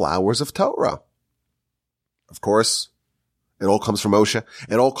beautiful flowers of Torah. Of course, it all comes from Moshe.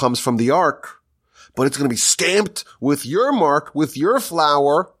 It all comes from the Ark, but it's going to be stamped with your mark, with your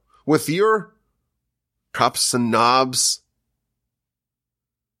flower, with your cups and knobs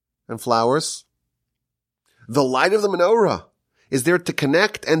and flowers. The light of the menorah is there to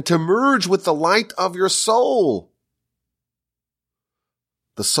connect and to merge with the light of your soul.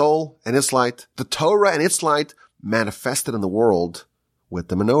 The soul and its light, the Torah and its light manifested in the world with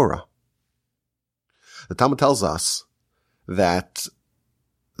the menorah. The Talmud tells us that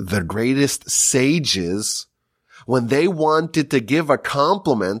the greatest sages, when they wanted to give a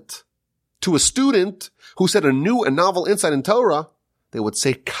compliment to a student who said a new and novel insight in Torah, they would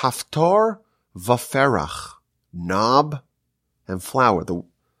say kaftor v'ferach, knob and flower, the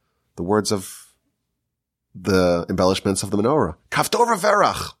words of the embellishments of the menorah. Kaftor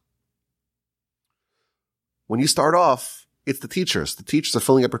v'ferach. When you start off, it's the teachers. The teachers are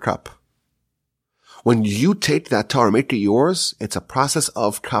filling up your cup. When you take that Torah, make it yours, it's a process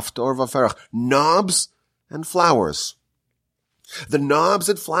of kaftor v'ferach, knobs and flowers. The knobs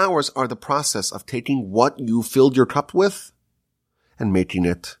and flowers are the process of taking what you filled your cup with and making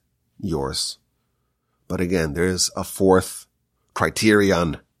it yours. But again, there's a fourth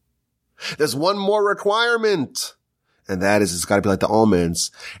criterion. There's one more requirement, and that is it's got to be like the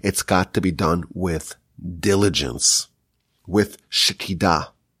almonds. It's got to be done with diligence, with shekidah.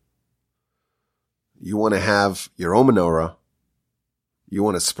 You want to have your own menorah. You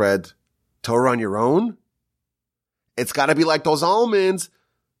want to spread Torah on your own. It's got to be like those almonds.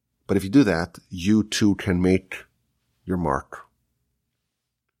 But if you do that, you too can make your mark.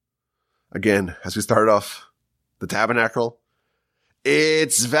 Again, as we started off, the tabernacle,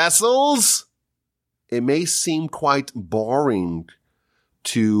 its vessels. It may seem quite boring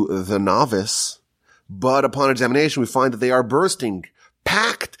to the novice, but upon examination, we find that they are bursting,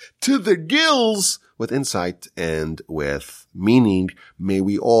 packed to the gills with insight and with meaning. May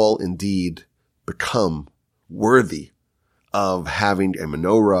we all indeed become worthy of having a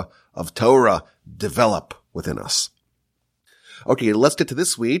menorah of Torah develop within us. Okay, let's get to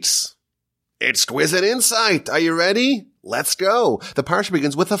this week's exquisite insight. Are you ready? Let's go. The parsha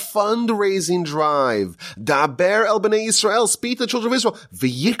begins with a fundraising drive. Daber el bnei Yisrael, speak to the children of Israel.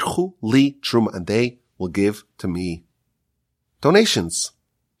 V'yikchu li terumah, and they will give to me donations.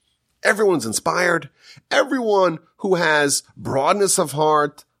 Everyone's inspired. Everyone who has broadness of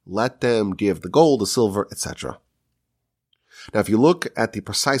heart, let them give the gold, the silver, etc. Now, if you look at the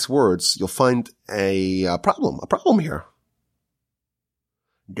precise words, you'll find a problem here.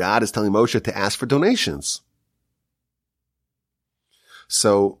 God is telling Moshe to ask for donations.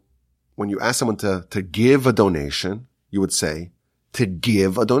 So when you ask someone to give a donation, you would say to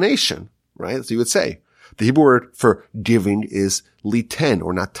give a donation, right? So you would say the Hebrew word for giving is liten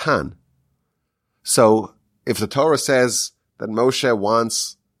or natan. So if the Torah says that Moshe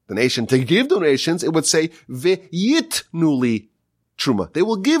wants the nation to give donations, it would say ve'yitnu li terumah. They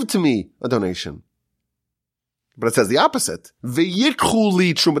will give to me a donation. But it says the opposite. Ve'yikchu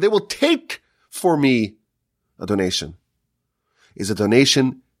li terumah. They will take for me a donation. Is a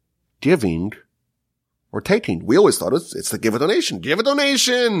donation giving or taking? We always thought it's to give a donation. Give a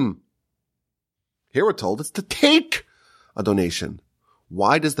donation. Here we're told it's to take a donation.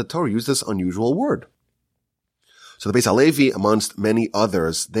 Why does the Torah use this unusual word? So the Beis HaLevi, amongst many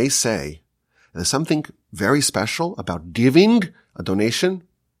others, they say there's something very special about giving a donation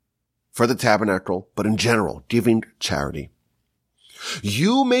for the tabernacle, but in general, giving charity.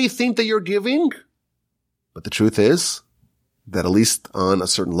 You may think that you're giving, but the truth is that at least on a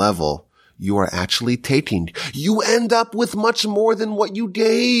certain level, you are actually taking. You end up with much more than what you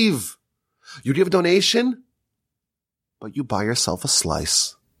gave. You give a donation, but you buy yourself a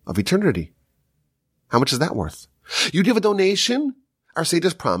slice of eternity. How much is that worth? You give a donation, our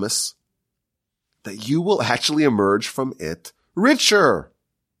sages promise that you will actually emerge from it richer.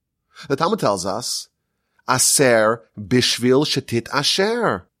 The Talmud tells us, aser bishvil shetit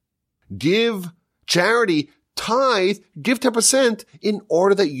asher. Give charity, tithe, give 10% in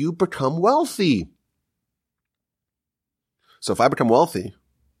order that you become wealthy. So if I become wealthy,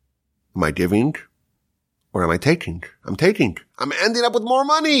 am I giving or am I taking? I'm taking. I'm ending up with more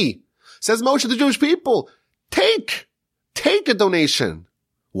money. Says Moshe to the Jewish people, take a donation.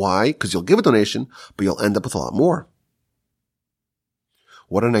 Why? Because you'll give a donation, but you'll end up with a lot more.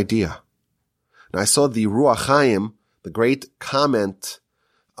 What an idea. Now I saw the Ruach Chaim, the great comment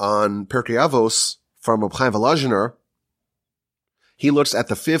on Pirkei Avos from Reb Chaim Volozhiner. He looks at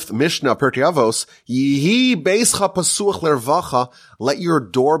the 5th Mishnah of Pirkei Avos, Yihi beischa pasuach lirvacha, let your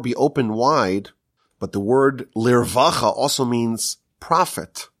door be open wide. But the word lirvacha also means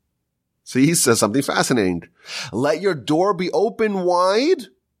profit. So he says something fascinating. Let your door be open wide.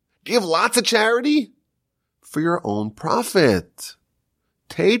 Give lots of charity for your own profit.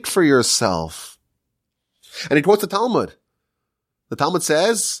 Take for yourself. And he quotes the Talmud. The Talmud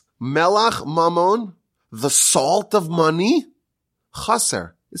says, Melach mamon, the salt of money,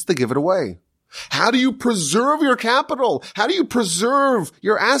 chaser, it's to give it away. How do you preserve your capital? How do you preserve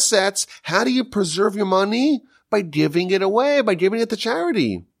your assets? How do you preserve your money? By giving it away, by giving it to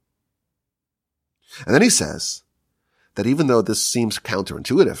charity. And then he says that even though this seems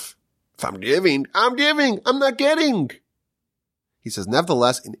counterintuitive, if I'm giving, I'm not getting. He says,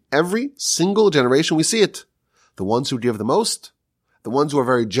 nevertheless, in every single generation we see it. The ones who give the most, the ones who are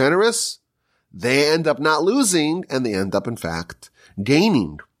very generous, they end up not losing, and they end up, in fact,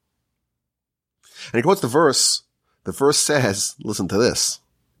 gaining. And he quotes the verse. The verse says, listen to this.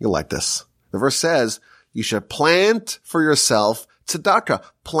 You'll like this. The verse says, you should plant for yourself tzedakah.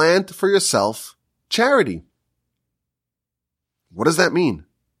 Plant for yourself charity. What does that mean?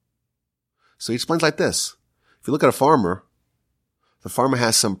 So he explains like this. If you look at a farmer, the farmer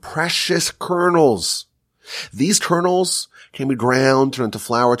has some precious kernels. These kernels can be ground, turned into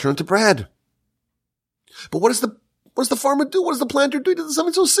flour, turned into bread. But what does the farmer do? What does the planter do? He does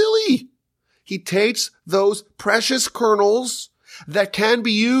something so silly. He takes those precious kernels that can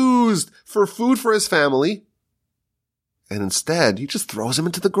be used for food for his family, and instead he just throws them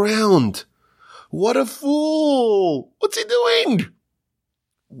into the ground. What a fool! What's he doing?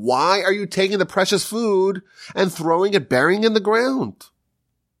 Why are you taking the precious food and throwing it, burying it in the ground?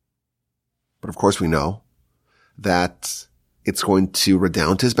 But of course we know that it's going to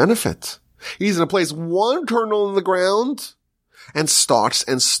redound to his benefit. He's going to place one kernel in the ground, and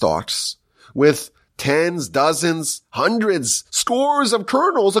stalks with tens, dozens, hundreds, scores of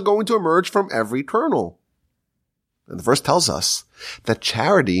kernels are going to emerge from every kernel. And the verse tells us that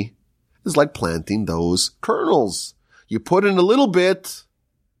charity is like planting those kernels. You put in a little bit,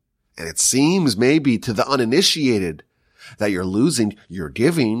 and it seems maybe to the uninitiated that you're losing, you're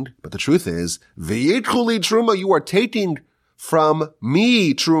giving, but the truth is, v'yitkuli Terumah, you are taking from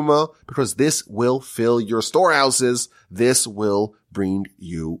me, Terumah, because this will fill your storehouses. This will bring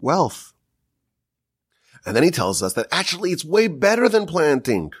you wealth. And then he tells us that actually it's way better than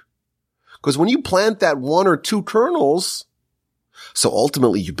planting. Because when you plant that 1 or 2 kernels, so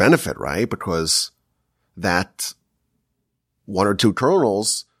ultimately you benefit, right? Because that 1 or 2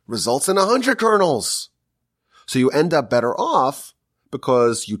 kernels results in 100 kernels. So you end up better off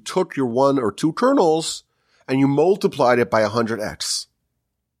because you took your 1 or 2 kernels and you multiplied it by 100x.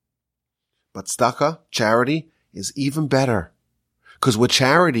 But tzedakah, charity, is even better. Because with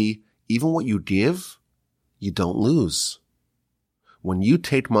charity, even what you give, you don't lose. When you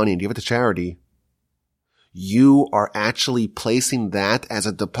take money and give it to charity, you are actually placing that as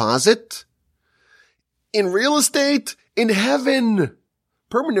a deposit in real estate, in heaven,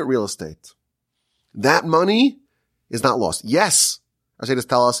 permanent real estate. That money is not lost. Yes, our sages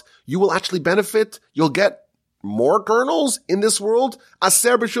tell us, you will actually benefit. You'll get more kernels in this world.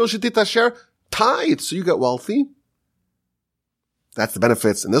 Aser b'shul shetit asher, tithe, so you get wealthy. That's the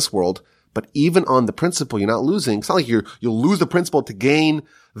benefits in this world. But even on the principle, you're not losing. It's not like you'll lose the principle to gain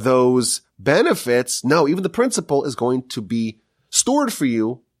those benefits. No, even the principle is going to be stored for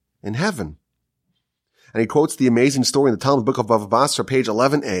you in heaven. And he quotes the amazing story in the Talmud book of Bava Basra, page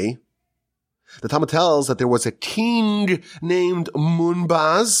 11a. The Talmud tells that there was a king named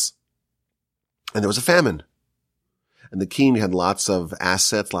Munbaz, and there was a famine. And the king had lots of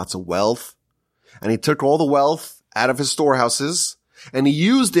assets, lots of wealth, and he took all the wealth out of his storehouses, and he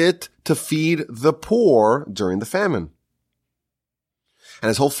used it to feed the poor during the famine. And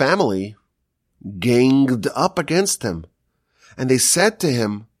his whole family ganged up against him. And they said to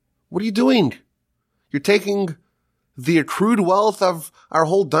him, "What are you doing? You're taking the accrued wealth of our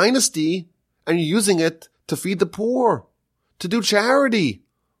whole dynasty and you're using it to feed the poor, to do charity.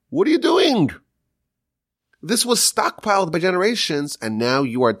 What are you doing? This was stockpiled by generations and now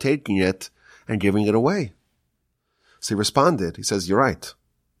you are taking it and giving it away." So he responded. He says, "You're right.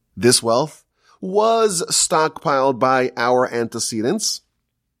 This wealth was stockpiled by our antecedents,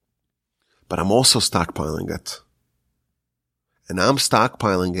 but I'm also stockpiling it. And I'm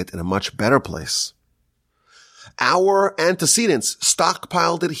stockpiling it in a much better place. Our antecedents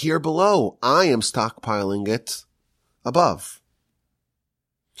stockpiled it here below. I am stockpiling it above.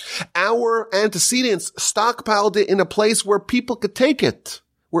 Our antecedents stockpiled it in a place where people could take it,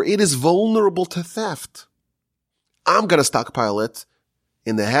 where it is vulnerable to theft. I'm going to stockpile it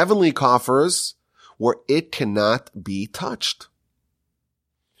in the heavenly coffers where it cannot be touched.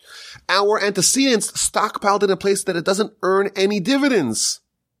 Our antecedents stockpiled in a place that it doesn't earn any dividends.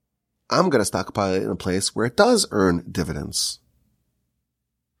 I'm going to stockpile it in a place where it does earn dividends.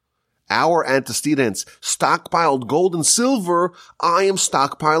 Our antecedents stockpiled gold and silver. I am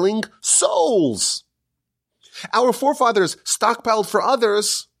stockpiling souls. Our forefathers stockpiled for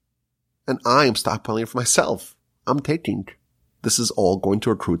others, and I am stockpiling it for myself. I'm taking. This is all going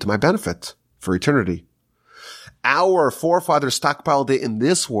to accrue to my benefit for eternity. Our forefathers stockpiled it in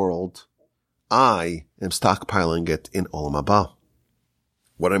this world. I am stockpiling it in Olam Haba.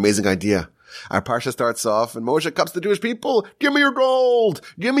 What an amazing idea. Our Parsha starts off and Moshe comes to the Jewish people. Give me your gold.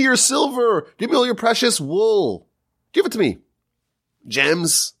 Give me your silver. Give me all your precious wool. Give it to me.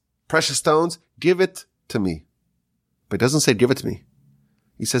 Gems, precious stones, give it to me. But he doesn't say give it to me.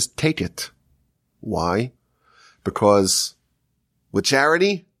 He says take it. Why? Because with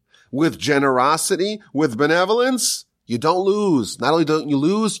charity, with generosity, with benevolence, you don't lose. Not only don't you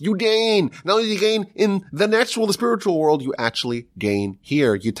lose, you gain. Not only do you gain in the natural, the spiritual world, you actually gain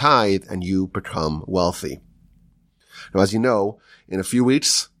here. You tithe and you become wealthy. Now, as you know, in a few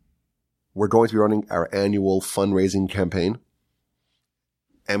weeks, we're going to be running our annual fundraising campaign.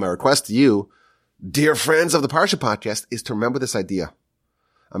 And my request to you, dear friends of the Parsha podcast, is to remember this idea.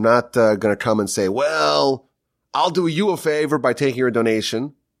 I'm not going to come and say, well, I'll do you a favor by taking your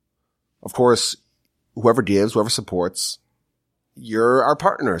donation. Of course, whoever gives, whoever supports, you're our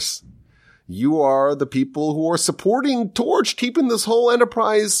partners. You are the people who are supporting towards keeping this whole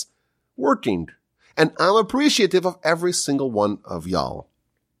enterprise working. And I'm appreciative of every single one of y'all.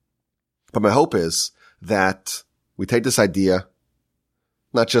 But my hope is that we take this idea,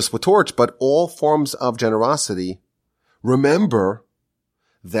 not just with Torch, but all forms of generosity. Remember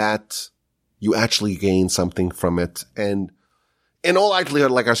that you actually gain something from it. And in all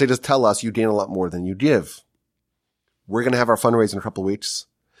likelihood, like our sages tell us, you gain a lot more than you give. We're going to have our fundraiser in a couple of weeks.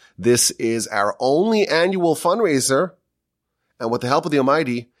 This is our only annual fundraiser. And with the help of the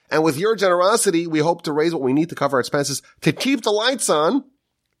Almighty and with your generosity, we hope to raise what we need to cover our expenses, to keep the lights on,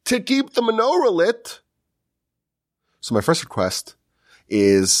 to keep the menorah lit. So my first request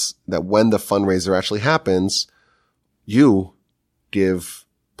is that when the fundraiser actually happens, you give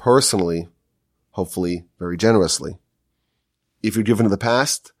personally, hopefully very generously. If you've given in the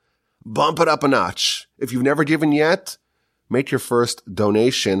past, bump it up a notch. If you've never given yet, make your first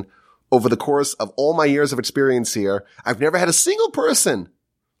donation. Over the course of all my years of experience here, I've never had a single person,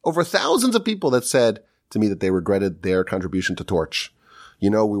 over thousands of people, that said to me that they regretted their contribution to Torch. You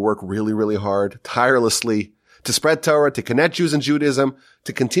know, we work really, really hard, tirelessly, to spread Torah, to connect Jews and Judaism,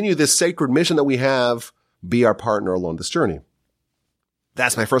 to continue this sacred mission that we have, be our partner along this journey.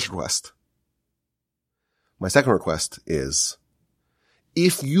 That's my first request. My second request is,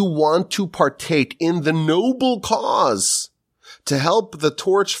 if you want to partake in the noble cause to help the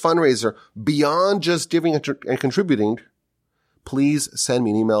Torch fundraiser beyond just giving and contributing, please send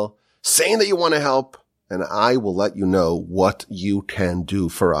me an email saying that you want to help, and I will let you know what you can do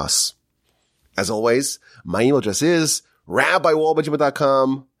for us. As always, my email address is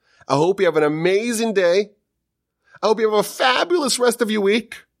rabbiwolbe@gmail.com. I hope you have an amazing day. I hope you have a fabulous rest of your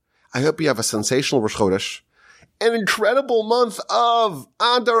week. I hope you have a sensational Rosh Chodesh, an incredible month of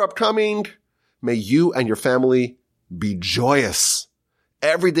Adar upcoming. May you and your family be joyous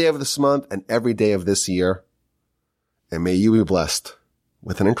every day of this month and every day of this year. And may you be blessed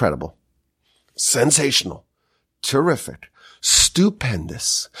with an incredible, sensational, terrific,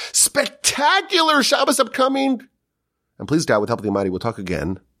 stupendous, spectacular Shabbos upcoming. And please, God, with the help of the Almighty, we'll talk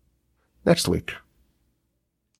again next week.